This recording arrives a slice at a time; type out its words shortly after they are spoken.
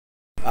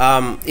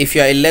If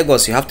you are in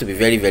Lagos, you have to be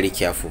very, very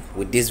careful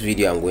with this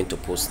video I'm going to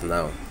post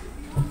now.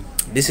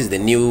 This is the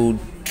new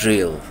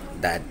drill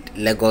that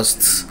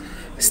Lagos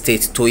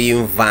State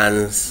towing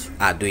vans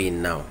are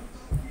doing now.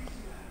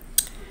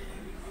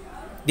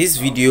 This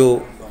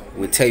video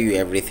will tell you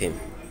everything.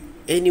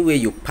 Anywhere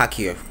you park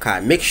your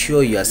car, make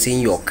sure you are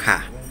seeing your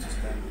car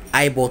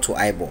eyeball to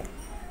eyeball.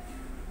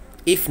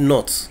 If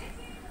not,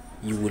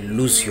 you will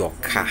lose your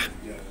car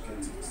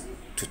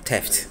to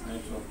theft.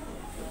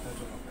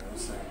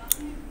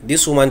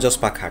 This woman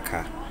just parked her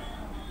car,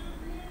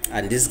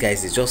 and these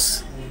guys is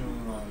just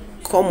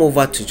come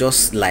over to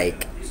just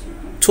like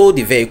tow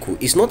the vehicle.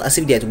 It's not as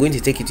if they are going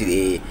to take it to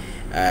the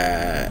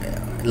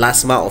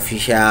LASMA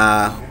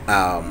official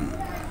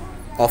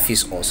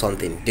office or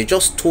something. They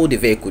just tow the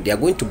vehicle. They are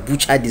going to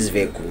butcher this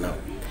vehicle now,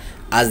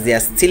 as they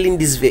are stealing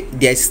this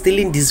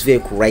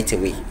vehicle right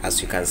away.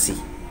 As you can see,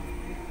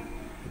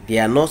 they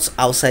are not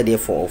outside there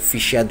for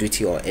official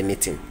duty or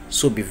anything.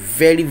 So be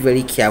very,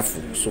 very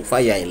careful. So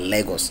far you are in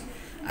Lagos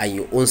and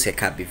you own a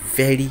car, be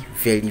very,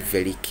 very,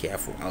 very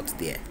careful out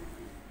there.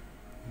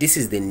 This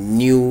is the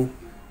new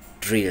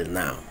drill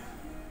now.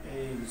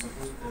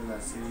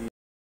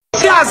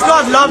 See as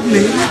God love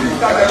me.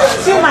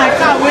 See my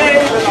car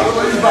where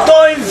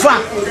towing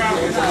van.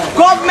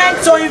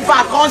 Government towing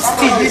van can't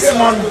steal this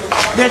morning.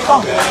 They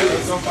come.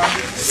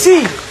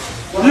 See,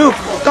 look,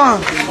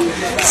 come.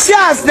 See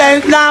as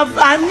they now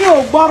I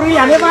knew Bori,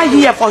 I never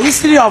hear for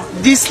history of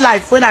this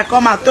life when I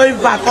come out towing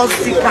van can't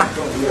steal car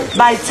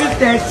by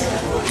 2:30.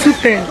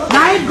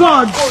 My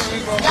God,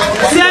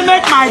 say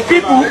make my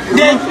people.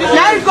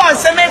 My God,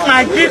 say make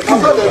my people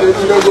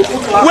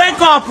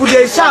wake up.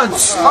 They shout.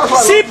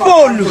 See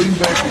pole,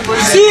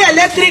 see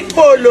electric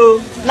pole.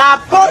 Na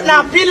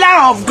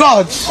pillar of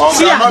God.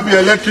 See, not be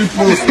electric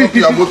pole. Stop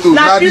your motor.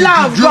 Na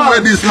pillar of God.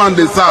 Where this man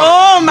they serve.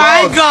 Oh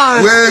my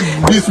God. Where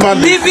this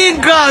man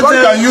living God.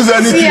 God can use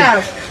anything.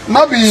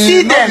 Not be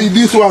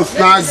this one.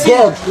 Now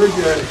God.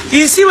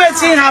 You see what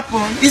thing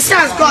happen? You see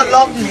as God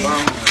love me.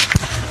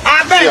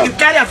 I beg you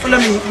carry follow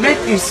me, make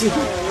you see.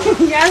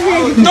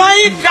 No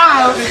eat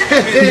cow.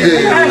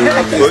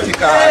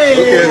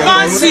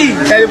 Fancy.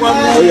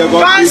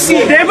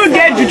 Fancy. They even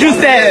get juju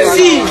there.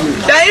 See,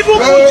 they even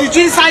put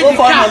juju inside the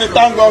car.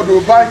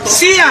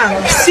 See,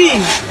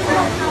 see.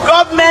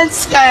 Government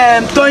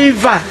towing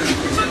van.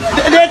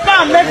 They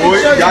come make it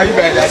show you.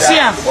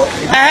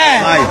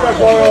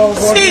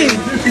 See,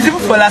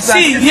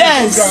 see,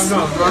 yes.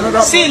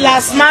 See,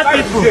 last man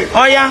people.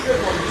 Oh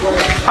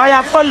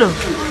yeah, follow.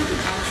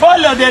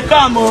 Follow, they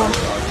come, oh.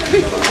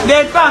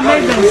 They come,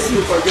 make them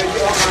see.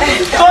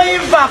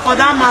 Going back for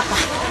that matter.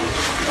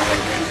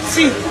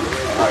 See,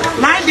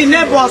 mind the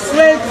neighbors,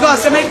 wait, God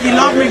say make you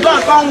love me,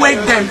 God can't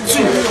wake them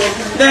too.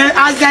 Then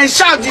as they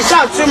shout too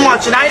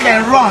much, and I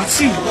then run.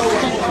 See,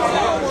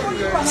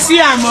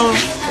 I'm oh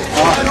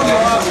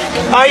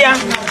yeah,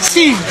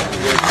 see.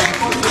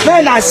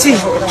 Men I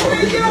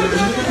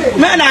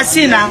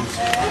see now.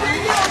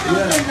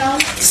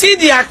 See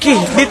their key,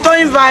 the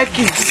towing van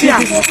key. See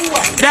them.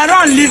 They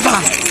don't leave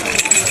her.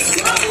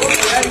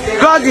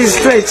 God is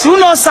great. Who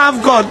knows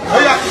serve God?